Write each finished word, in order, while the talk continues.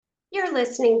You're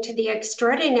listening to the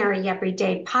Extraordinary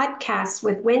Everyday Podcast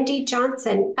with Wendy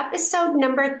Johnson, episode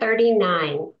number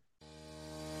 39.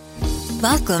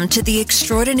 Welcome to the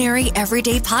Extraordinary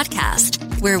Everyday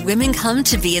Podcast, where women come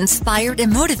to be inspired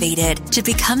and motivated to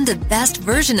become the best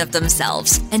version of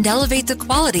themselves and elevate the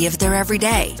quality of their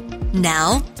everyday.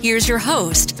 Now, here's your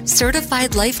host,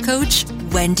 certified life coach,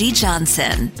 Wendy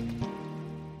Johnson.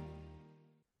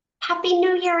 Happy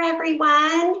New Year,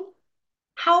 everyone.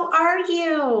 How are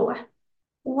you?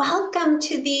 Welcome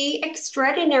to the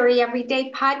Extraordinary Everyday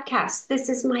Podcast. This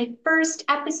is my first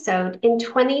episode in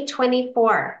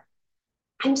 2024.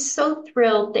 I'm so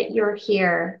thrilled that you're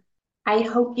here. I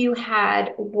hope you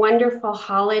had wonderful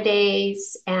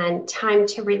holidays and time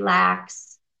to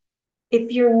relax.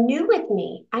 If you're new with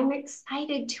me, I'm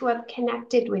excited to have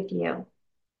connected with you.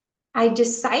 I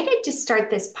decided to start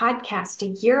this podcast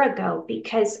a year ago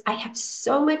because I have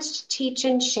so much to teach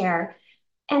and share.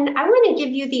 And I want to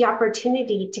give you the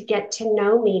opportunity to get to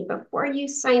know me before you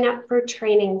sign up for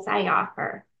trainings I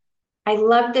offer. I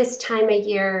love this time of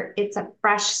year. It's a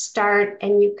fresh start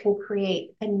and you can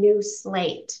create a new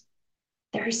slate.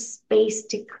 There's space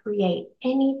to create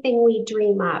anything we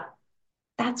dream up.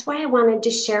 That's why I wanted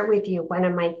to share with you one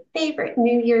of my favorite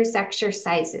New Year's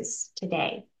exercises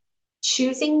today,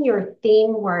 choosing your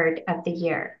theme word of the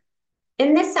year.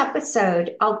 In this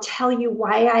episode, I'll tell you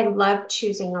why I love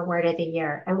choosing a word of the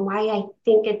year and why I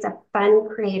think it's a fun,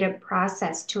 creative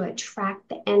process to attract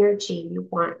the energy you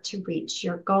want to reach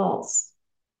your goals.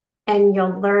 And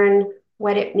you'll learn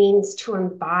what it means to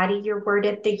embody your word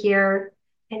of the year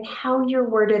and how your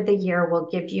word of the year will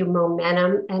give you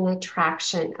momentum and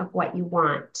attraction of what you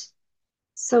want.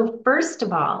 So first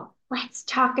of all, let's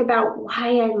talk about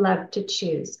why I love to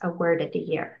choose a word of the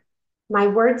year. My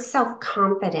word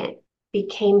self-confident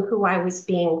became who I was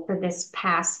being for this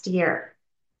past year.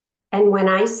 And when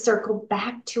I circled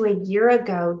back to a year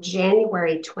ago,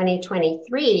 January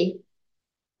 2023,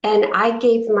 and I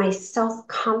gave my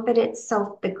self-confident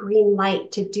self the green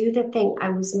light to do the thing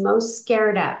I was most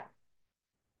scared of,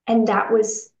 and that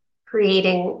was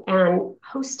creating and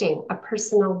hosting a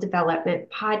personal development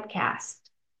podcast.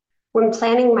 When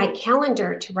planning my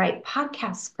calendar to write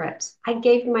podcast scripts, I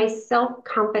gave my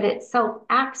self-confident self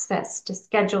access to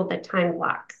schedule the time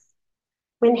blocks.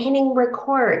 When hitting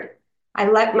record, I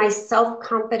let my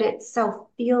self-confident self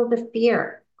feel the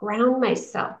fear, ground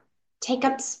myself, take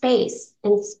up space,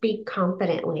 and speak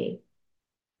confidently.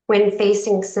 When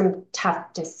facing some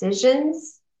tough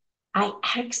decisions, I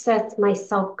access my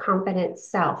self-confident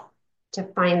self to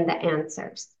find the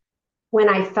answers. When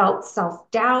I felt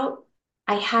self-doubt,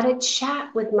 I had a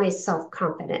chat with my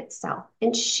self-confident self,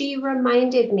 and she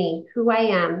reminded me who I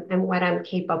am and what I'm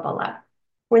capable of.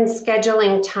 When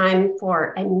scheduling time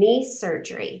for a knee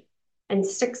surgery and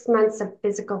 6 months of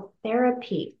physical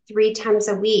therapy 3 times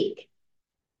a week,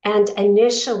 and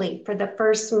initially for the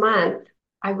first month,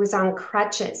 I was on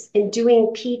crutches and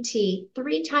doing PT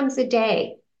 3 times a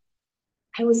day.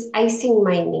 I was icing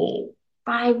my knee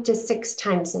 5 to 6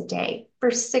 times a day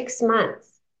for 6 months.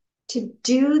 To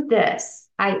do this,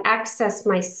 I accessed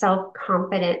my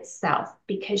self-confident self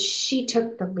because she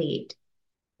took the lead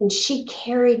and she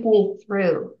carried me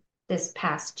through this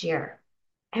past year.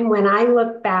 And when I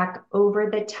look back over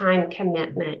the time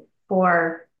commitment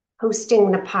for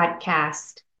hosting the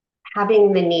podcast,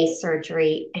 having the knee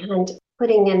surgery, and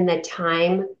putting in the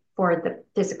time for the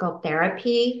physical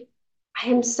therapy, I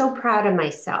am so proud of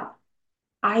myself.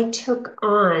 I took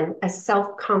on a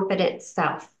self-confident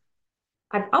self.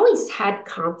 I've always had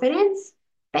confidence,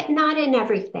 but not in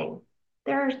everything.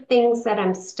 There are things that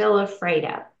I'm still afraid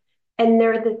of, and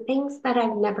they're the things that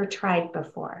I've never tried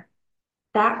before.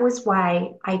 That was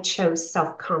why I chose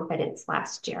self-confidence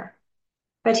last year.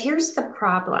 But here's the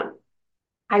problem.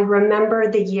 I remember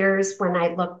the years when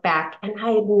I look back and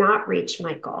I had not reached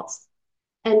my goals.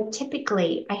 And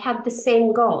typically I had the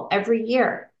same goal every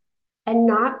year, and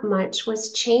not much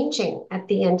was changing at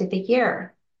the end of the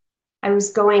year. I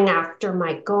was going after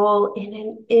my goal in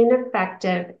an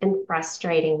ineffective and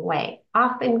frustrating way,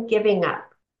 often giving up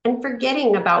and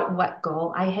forgetting about what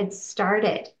goal I had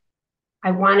started.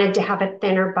 I wanted to have a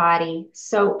thinner body,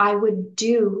 so I would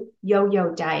do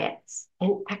yo-yo diets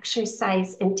and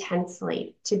exercise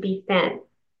intensely to be thin.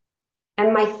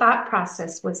 And my thought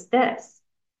process was this: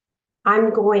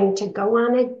 I'm going to go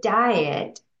on a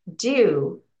diet,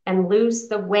 do, and lose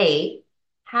the weight,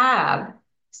 have,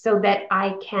 so that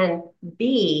I can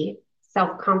be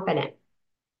self-confident.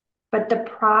 But the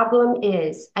problem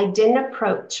is I didn't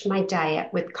approach my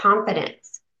diet with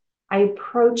confidence. I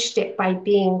approached it by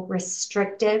being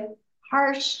restrictive,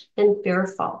 harsh, and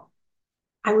fearful.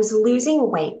 I was losing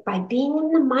weight by being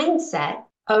in the mindset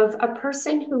of a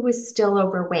person who was still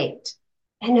overweight.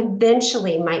 And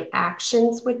eventually my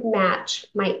actions would match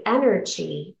my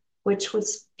energy, which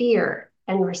was fear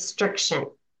and restriction.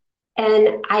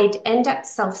 And I'd end up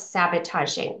self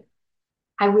sabotaging.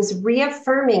 I was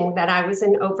reaffirming that I was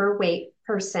an overweight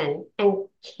person and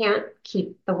can't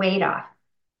keep the weight off.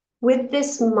 With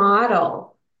this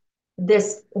model,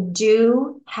 this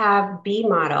do, have, be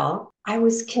model, I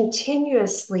was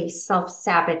continuously self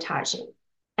sabotaging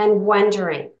and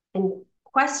wondering and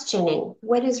questioning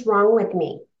what is wrong with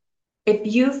me.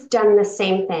 If you've done the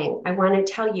same thing, I want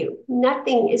to tell you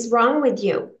nothing is wrong with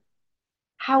you.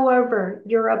 However,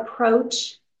 your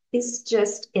approach is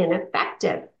just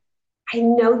ineffective. I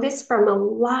know this from a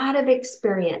lot of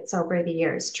experience over the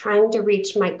years, trying to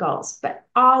reach my goals, but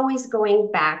always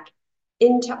going back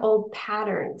into old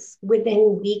patterns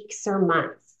within weeks or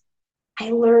months. I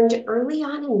learned early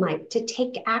on in life to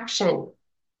take action.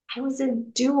 I was a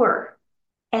doer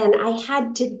and I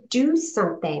had to do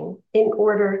something in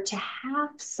order to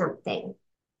have something.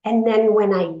 And then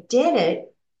when I did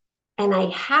it and I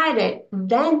had it,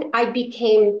 then I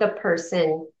became the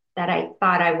person that I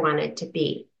thought I wanted to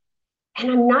be. And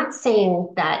I'm not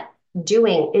saying that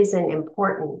doing isn't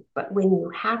important, but when you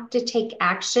have to take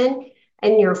action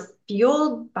and you're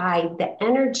fueled by the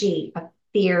energy of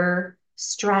fear,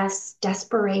 stress,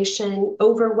 desperation,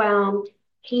 overwhelm,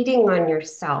 hating on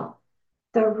yourself,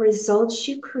 the results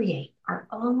you create are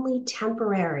only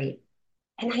temporary.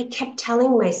 And I kept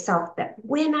telling myself that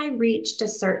when I reached a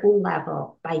certain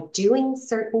level by doing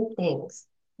certain things,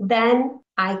 then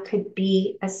I could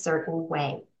be a certain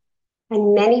way.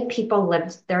 And many people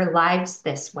live their lives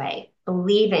this way,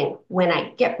 believing when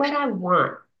I get what I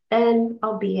want, then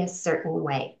I'll be a certain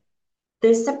way.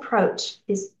 This approach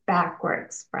is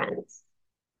backwards, friends.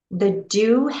 The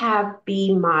do, have,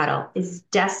 be model is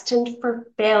destined for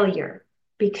failure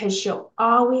because you'll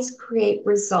always create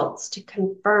results to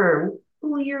confirm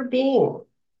who you're being.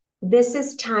 This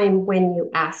is time when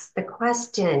you ask the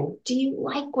question, do you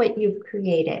like what you've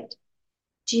created?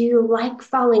 Do you like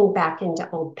falling back into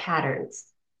old patterns?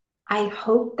 I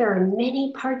hope there are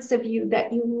many parts of you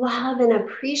that you love and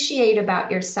appreciate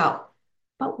about yourself.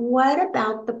 But what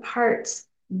about the parts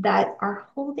that are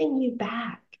holding you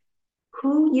back?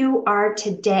 Who you are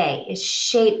today is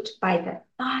shaped by the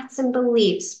thoughts and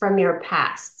beliefs from your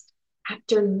past.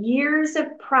 After years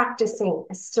of practicing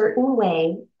a certain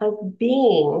way of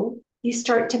being, you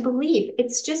start to believe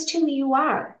it's just who you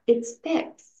are. It's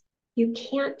fixed. You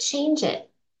can't change it.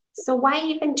 So why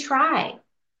even try?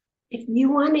 If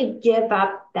you want to give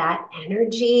up that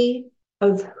energy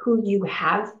of who you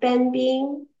have been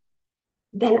being,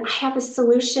 then I have a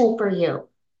solution for you.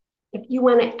 If you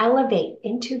want to elevate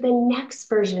into the next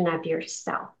version of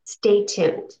yourself, stay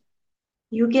tuned.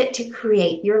 You get to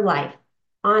create your life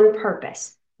on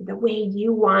purpose, the way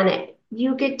you want it.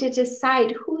 You get to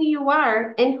decide who you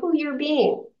are and who you're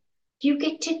being. You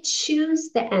get to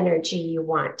choose the energy you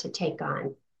want to take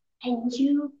on, and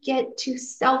you get to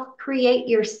self-create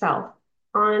yourself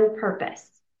on purpose.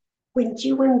 When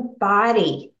you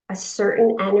embody a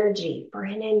certain energy for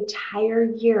an entire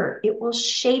year, it will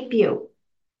shape you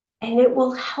and it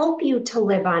will help you to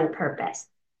live on purpose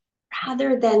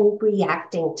rather than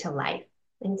reacting to life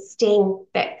and staying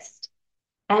fixed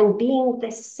and being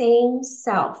the same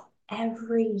self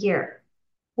every year.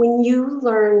 When you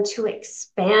learn to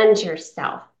expand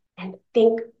yourself and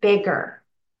think bigger,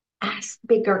 ask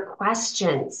bigger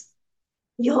questions,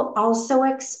 you'll also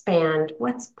expand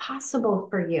what's possible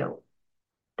for you.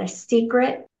 The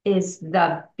secret is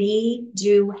the be,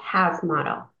 do, have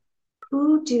model.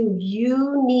 Who do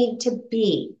you need to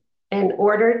be in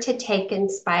order to take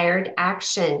inspired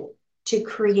action to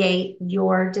create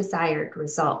your desired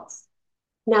results?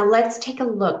 Now let's take a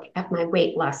look at my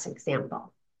weight loss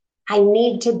example. I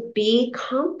need to be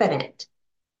confident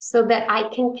so that I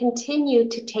can continue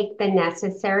to take the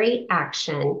necessary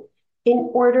action in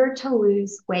order to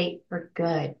lose weight for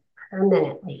good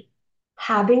permanently.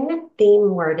 Having the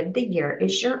theme word of the year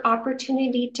is your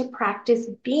opportunity to practice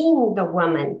being the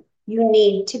woman you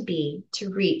need to be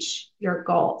to reach your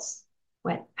goals,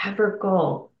 whatever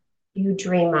goal you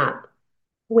dream up.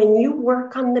 When you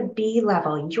work on the B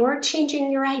level, you're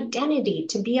changing your identity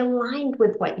to be aligned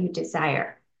with what you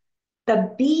desire.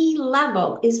 The B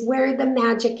level is where the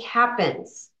magic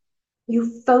happens.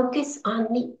 You focus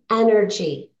on the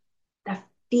energy, the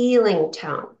feeling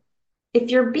tone. If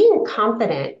you're being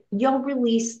confident, you'll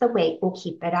release the weight and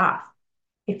keep it off.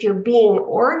 If you're being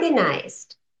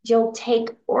organized, you'll take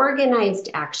organized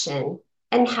action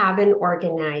and have an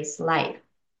organized life.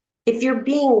 If you're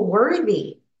being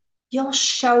worthy, you'll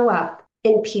show up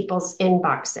in people's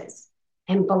inboxes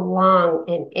and belong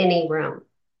in any room.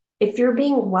 If you're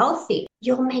being wealthy,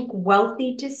 you'll make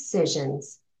wealthy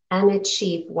decisions and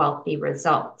achieve wealthy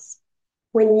results.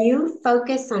 When you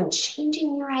focus on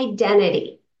changing your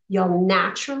identity, you'll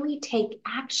naturally take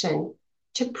action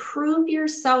to prove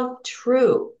yourself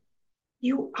true.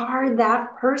 You are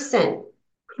that person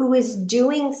who is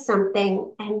doing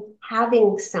something and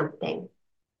having something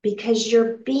because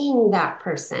you're being that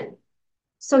person.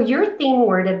 So your theme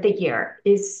word of the year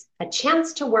is a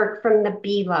chance to work from the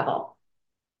B level.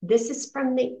 This is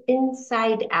from the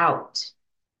inside out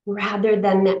rather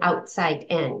than the outside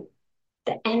in.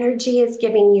 The energy is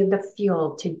giving you the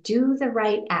fuel to do the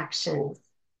right actions,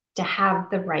 to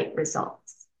have the right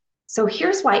results. So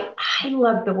here's why I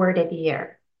love the word of the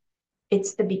year.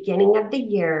 It's the beginning of the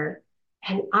year,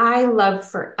 and I love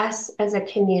for us as a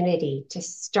community to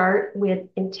start with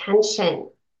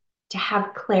intention, to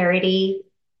have clarity,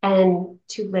 and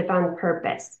to live on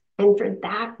purpose. And for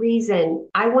that reason,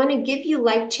 I want to give you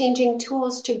life-changing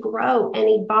tools to grow and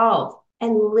evolve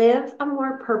and live a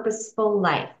more purposeful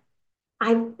life.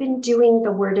 I've been doing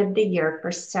the word of the year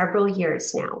for several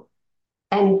years now,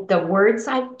 and the words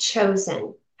I've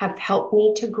chosen have helped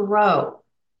me to grow.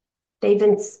 They've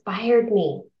inspired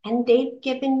me and they've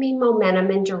given me momentum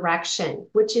and direction,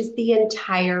 which is the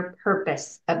entire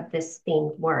purpose of this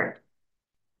themed word.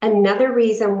 Another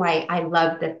reason why I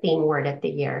love the theme word of the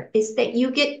year is that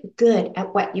you get good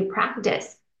at what you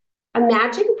practice.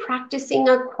 Imagine practicing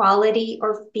a quality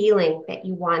or feeling that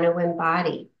you want to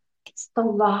embody. It's the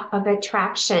law of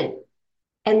attraction.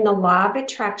 And the law of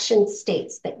attraction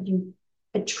states that you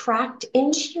attract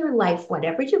into your life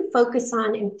whatever you focus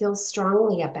on and feel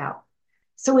strongly about.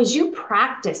 So as you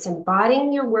practice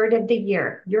embodying your word of the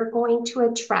year, you're going to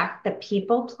attract the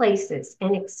people, places,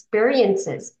 and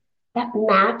experiences that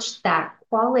match that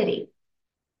quality.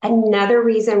 Another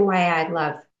reason why I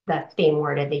love the theme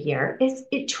word of the year is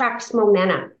it tracks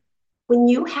momentum. When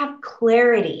you have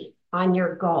clarity on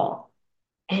your goal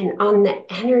and on the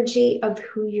energy of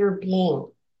who you're being,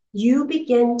 you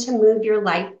begin to move your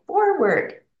life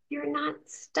forward. You're not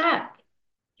stuck.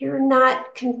 You're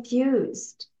not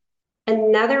confused.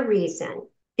 Another reason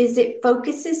is it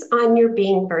focuses on your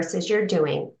being versus your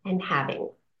doing and having.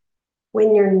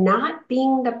 When you're not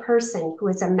being the person who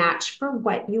is a match for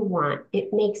what you want,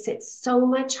 it makes it so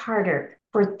much harder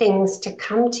for things to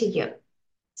come to you.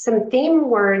 Some theme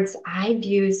words I've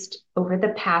used over the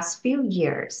past few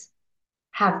years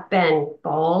have been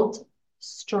bold,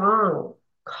 strong,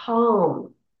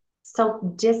 calm,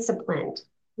 self-disciplined,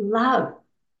 love,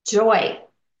 joy,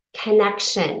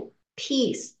 connection,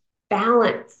 peace,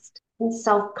 balanced, and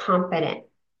self-confident.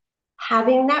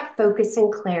 Having that focus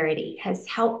and clarity has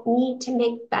helped me to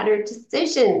make better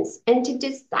decisions and to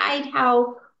decide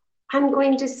how I'm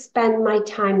going to spend my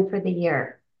time for the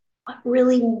year, what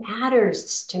really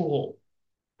matters to me.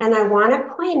 And I want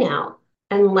to point out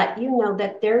and let you know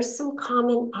that there's some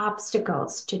common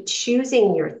obstacles to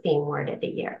choosing your theme word of the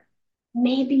year.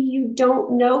 Maybe you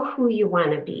don't know who you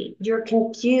want to be. You're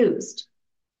confused.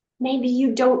 Maybe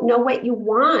you don't know what you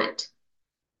want.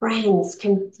 Friends,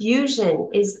 confusion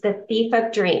is the thief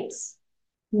of dreams.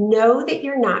 Know that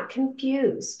you're not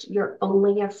confused. You're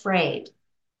only afraid.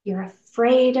 You're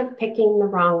afraid of picking the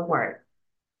wrong word.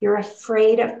 You're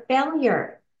afraid of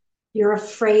failure. You're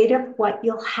afraid of what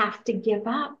you'll have to give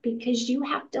up because you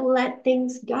have to let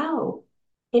things go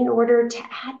in order to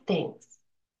add things.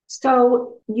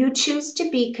 So you choose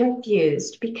to be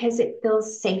confused because it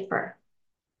feels safer.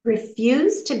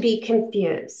 Refuse to be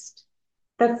confused.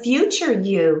 The future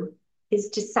you is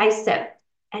decisive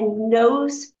and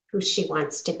knows who she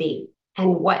wants to be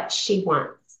and what she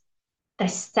wants. The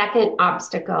second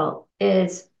obstacle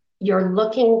is you're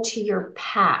looking to your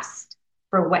past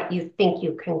for what you think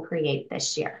you can create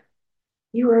this year.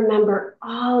 You remember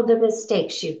all the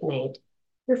mistakes you've made,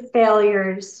 your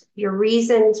failures, your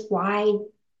reasons why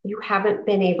you haven't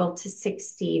been able to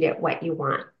succeed at what you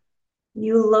want.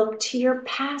 You look to your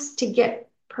past to get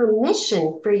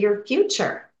permission for your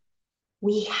future.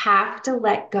 We have to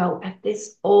let go of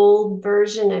this old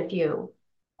version of you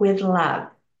with love.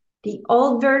 The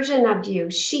old version of you,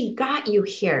 she got you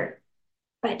here,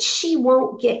 but she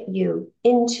won't get you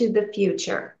into the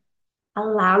future.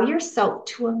 Allow yourself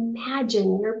to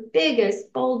imagine your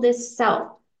biggest, boldest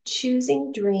self,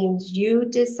 choosing dreams you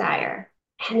desire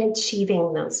and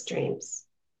achieving those dreams.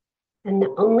 And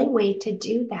the only way to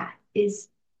do that is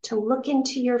to look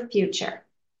into your future,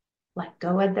 let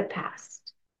go of the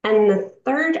past. And the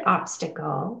third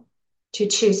obstacle to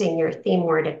choosing your theme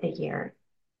word of the year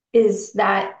is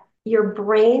that your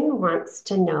brain wants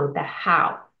to know the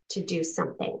how to do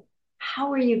something.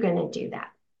 How are you going to do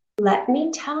that? Let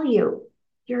me tell you,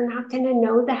 you're not going to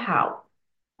know the how.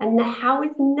 And the how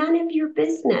is none of your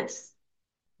business.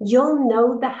 You'll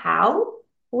know the how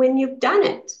when you've done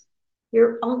it.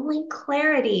 Your only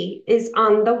clarity is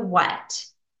on the what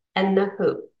and the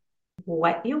who.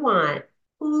 What you want,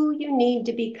 who you need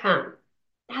to become.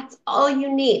 That's all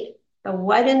you need, the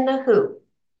what and the who.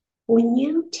 When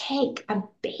you take a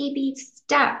baby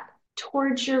step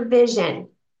towards your vision,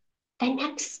 the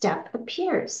next step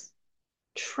appears.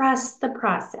 Trust the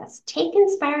process. Take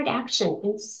inspired action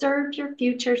and serve your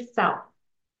future self.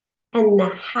 And the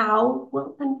how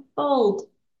will unfold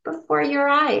before your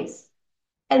eyes.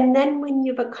 And then when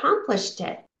you've accomplished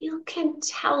it, you can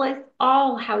tell us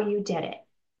all how you did it,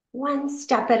 one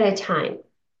step at a time.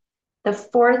 The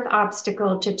fourth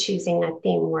obstacle to choosing a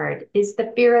theme word is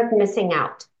the fear of missing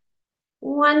out.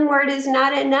 One word is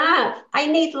not enough. I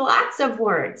need lots of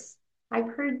words. I've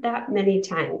heard that many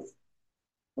times.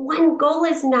 One goal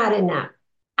is not enough.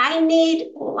 I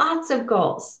need lots of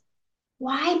goals.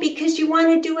 Why? Because you want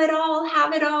to do it all,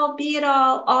 have it all, be it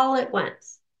all at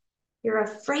once. You're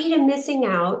afraid of missing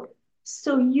out,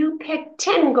 so you pick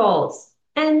 10 goals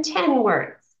and 10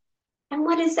 words. And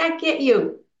what does that get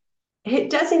you? It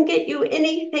doesn't get you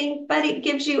anything, but it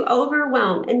gives you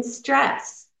overwhelm and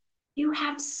stress. You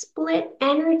have split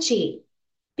energy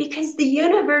because the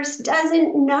universe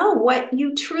doesn't know what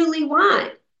you truly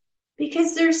want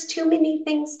because there's too many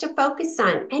things to focus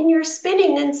on and you're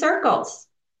spinning in circles.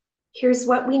 Here's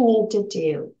what we need to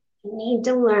do. We need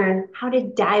to learn how to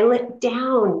dial it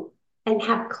down and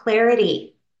have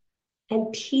clarity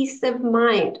and peace of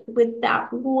mind with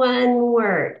that one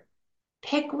word.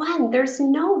 Pick one. There's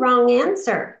no wrong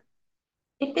answer.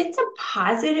 If it's a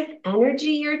positive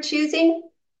energy you're choosing,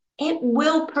 it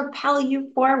will propel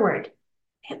you forward.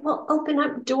 It will open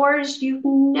up doors you've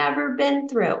never been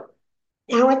through.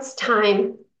 Now it's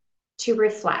time to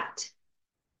reflect.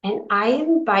 And I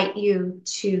invite you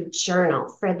to journal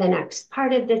for the next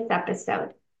part of this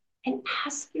episode and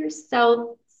ask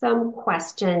yourself some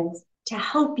questions to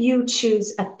help you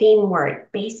choose a theme word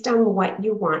based on what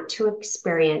you want to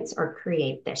experience or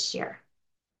create this year.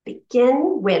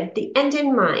 Begin with the end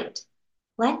in mind.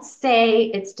 Let's say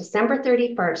it's December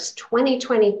 31st,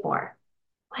 2024.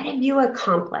 What have you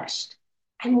accomplished?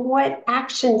 And what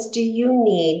actions do you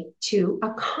need to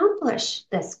accomplish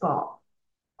this goal?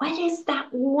 What is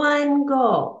that one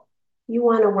goal you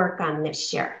want to work on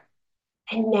this year?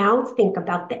 And now think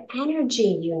about the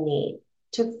energy you need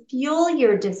to fuel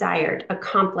your desired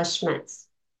accomplishments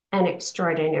and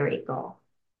extraordinary goal.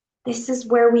 This is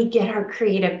where we get our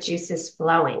creative juices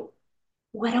flowing.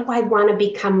 What do I want to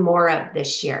become more of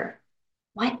this year?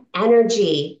 What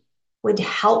energy would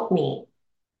help me?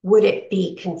 Would it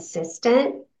be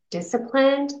consistent,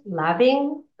 disciplined,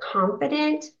 loving,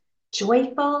 confident,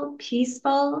 joyful,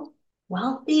 peaceful,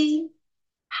 wealthy?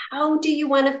 How do you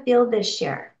want to feel this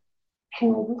year?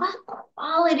 And what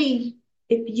quality,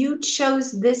 if you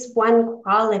chose this one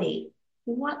quality,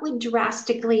 what would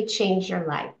drastically change your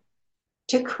life?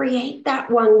 To create that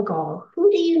one goal,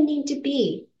 who do you need to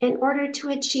be in order to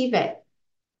achieve it?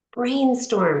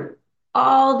 Brainstorm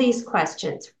all these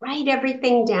questions. Write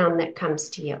everything down that comes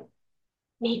to you.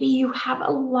 Maybe you have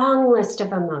a long list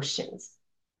of emotions.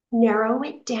 Narrow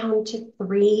it down to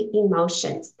 3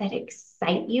 emotions that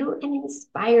excite you and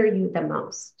inspire you the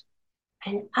most.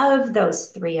 And of those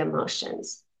 3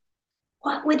 emotions,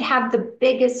 what would have the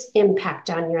biggest impact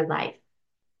on your life?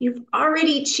 You've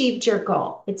already achieved your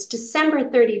goal. It's December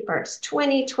 31st,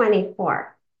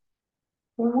 2024.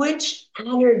 Which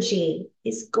energy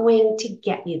is going to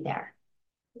get you there?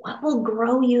 What will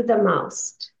grow you the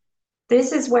most?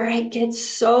 This is where it gets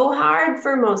so hard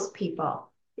for most people,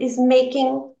 is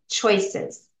making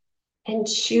choices and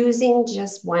choosing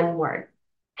just one word.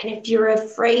 And if you're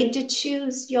afraid to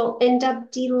choose, you'll end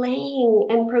up delaying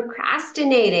and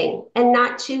procrastinating and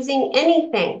not choosing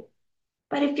anything.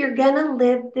 But if you're going to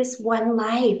live this one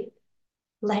life,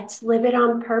 let's live it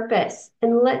on purpose.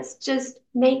 And let's just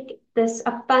make this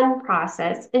a fun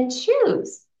process and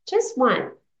choose just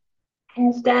one.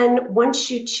 And then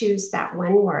once you choose that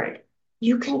one word,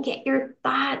 you can get your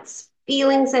thoughts,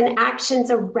 feelings, and actions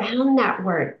around that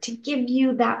word to give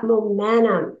you that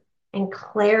momentum and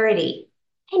clarity.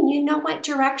 And you know what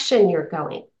direction you're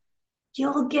going.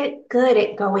 You'll get good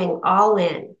at going all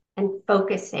in and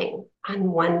focusing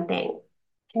on one thing.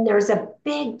 And there's a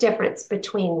big difference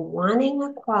between wanting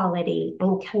a quality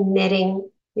and committing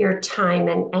your time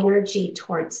and energy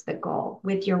towards the goal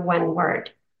with your one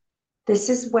word. This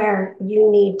is where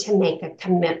you need to make a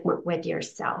commitment with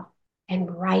yourself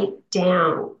and write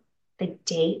down the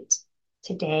date,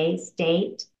 today's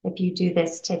date. If you do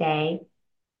this today,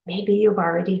 maybe you've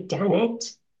already done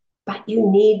it. but you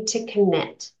need to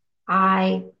commit.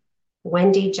 I,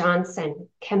 Wendy Johnson,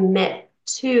 commit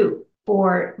to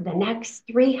for the next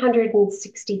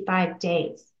 365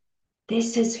 days.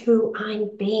 This is who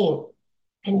I'm being,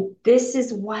 and this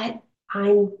is what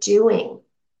I'm doing.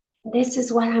 This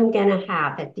is what I'm going to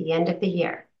have at the end of the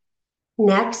year.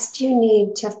 Next, you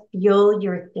need to fuel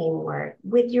your theme word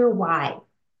with your why.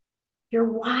 Your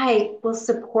why will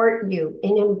support you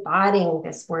in embodying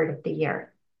this word of the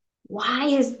year. Why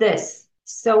is this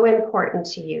so important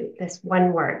to you, this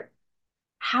one word?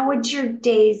 How would your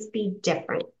days be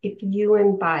different if you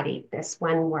embodied this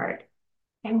one word?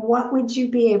 And what would you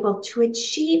be able to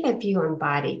achieve if you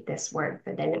embodied this word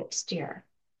for the next year?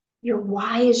 Your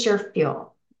why is your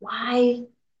fuel. Why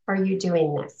are you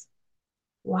doing this?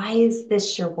 Why is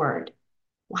this your word?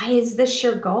 Why is this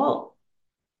your goal?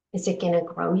 Is it going to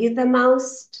grow you the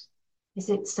most? Is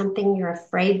it something you're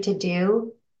afraid to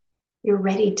do? You're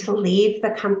ready to leave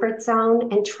the comfort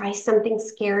zone and try something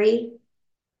scary?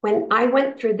 When I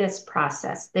went through this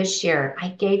process this year, I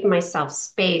gave myself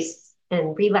space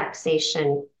and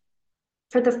relaxation.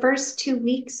 For the first 2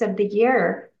 weeks of the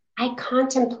year, I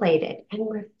contemplated and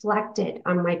reflected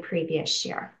on my previous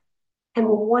year and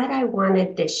what I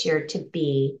wanted this year to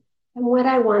be and what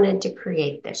I wanted to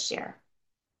create this year.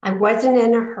 I wasn't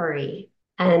in a hurry,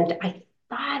 and I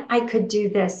thought I could do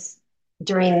this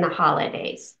during the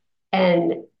holidays,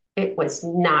 and it was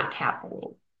not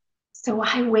happening. So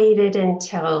I waited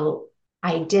until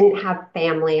I didn't have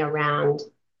family around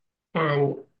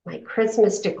and my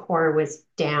Christmas decor was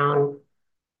down,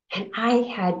 and I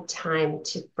had time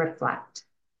to reflect.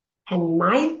 And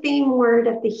my theme word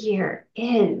of the year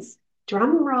is,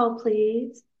 drum roll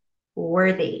please,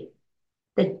 worthy.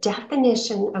 The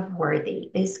definition of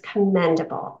worthy is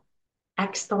commendable,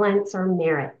 excellence or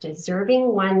merit,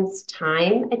 deserving one's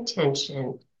time,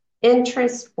 attention,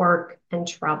 interest, work, and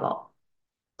trouble.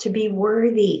 To be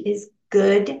worthy is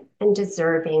good and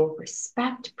deserving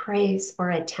respect, praise,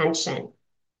 or attention.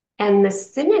 And the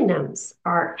synonyms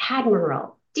are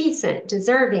admirable, decent,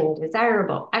 deserving,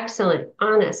 desirable, excellent,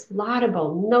 honest,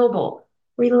 laudable, noble,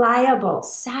 reliable,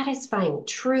 satisfying,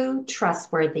 true,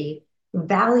 trustworthy,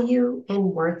 value, and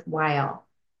worthwhile.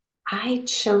 I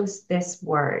chose this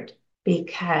word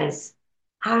because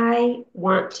I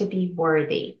want to be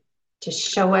worthy to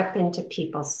show up into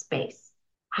people's space.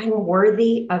 I'm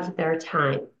worthy of their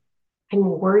time.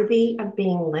 I'm worthy of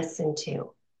being listened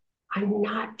to. I'm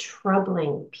not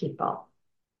troubling people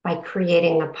by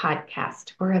creating a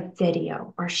podcast or a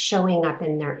video or showing up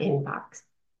in their inbox.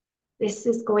 This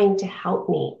is going to help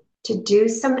me to do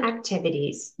some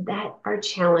activities that are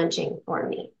challenging for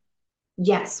me.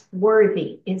 Yes,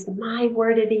 worthy is my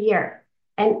word of the year,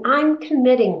 and I'm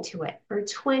committing to it for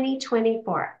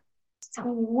 2024. So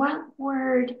what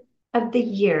word of the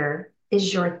year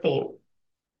is your theme?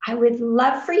 I would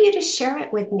love for you to share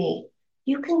it with me.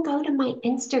 You can go to my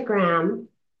Instagram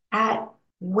at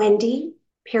Wendy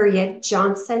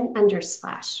Johnson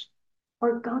 _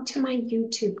 or go to my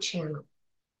YouTube channel.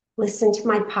 Listen to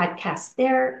my podcast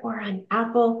there or on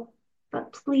Apple,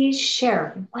 but please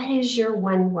share what is your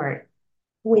one word.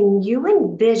 When you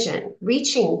envision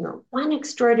reaching your one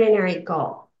extraordinary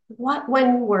goal, what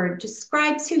one word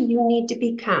describes who you need to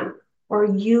become or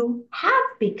you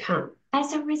have become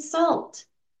as a result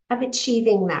of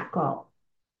achieving that goal?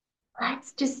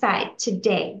 Let's decide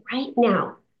today, right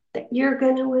now, that you're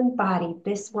going to embody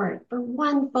this word for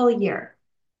one full year.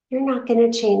 You're not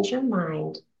going to change your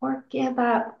mind or give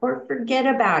up or forget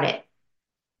about it.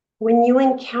 When you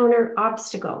encounter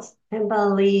obstacles, and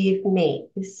believe me,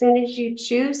 as soon as you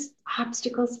choose,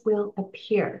 obstacles will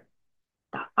appear.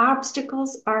 The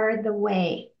obstacles are the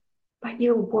way, but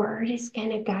your word is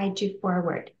going to guide you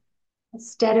forward.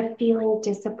 Instead of feeling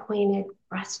disappointed,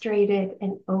 frustrated,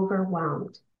 and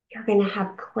overwhelmed, you're going to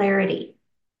have clarity,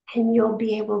 and you'll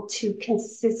be able to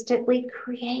consistently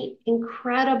create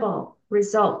incredible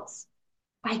results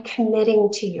by committing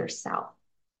to yourself.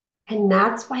 And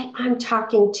that's why I'm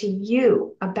talking to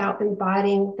you about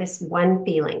embodying this one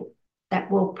feeling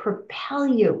that will propel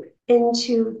you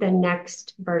into the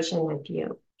next version of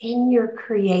you in your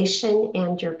creation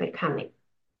and your becoming.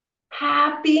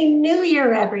 Happy New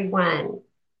Year, everyone.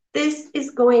 This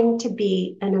is going to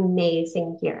be an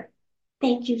amazing year.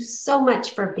 Thank you so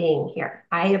much for being here.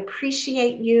 I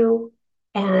appreciate you,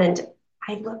 and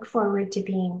I look forward to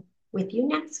being with you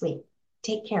next week.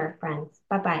 Take care, friends.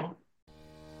 Bye-bye.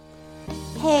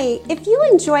 Hey, if you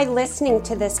enjoy listening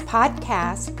to this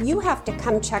podcast, you have to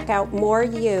come check out More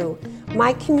You,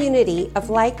 my community of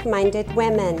like-minded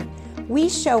women. We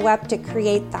show up to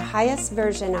create the highest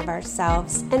version of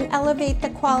ourselves and elevate the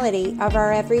quality of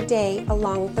our everyday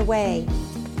along the way.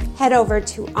 head over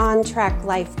to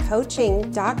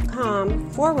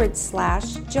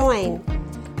ontracklifecoaching.com/join.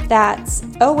 That's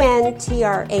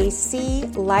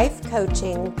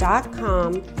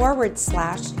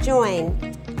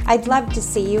ontraclifecoaching.com/join. I'd love to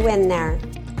see you in there.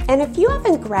 And if you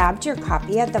haven't grabbed your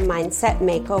copy of the Mindset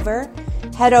Makeover,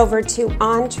 head over to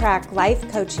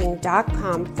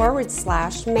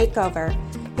ontracklifecoaching.com/makeover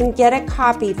and get a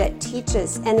copy that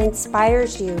teaches and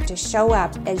inspires you to show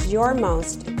up as your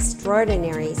most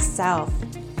extraordinary self.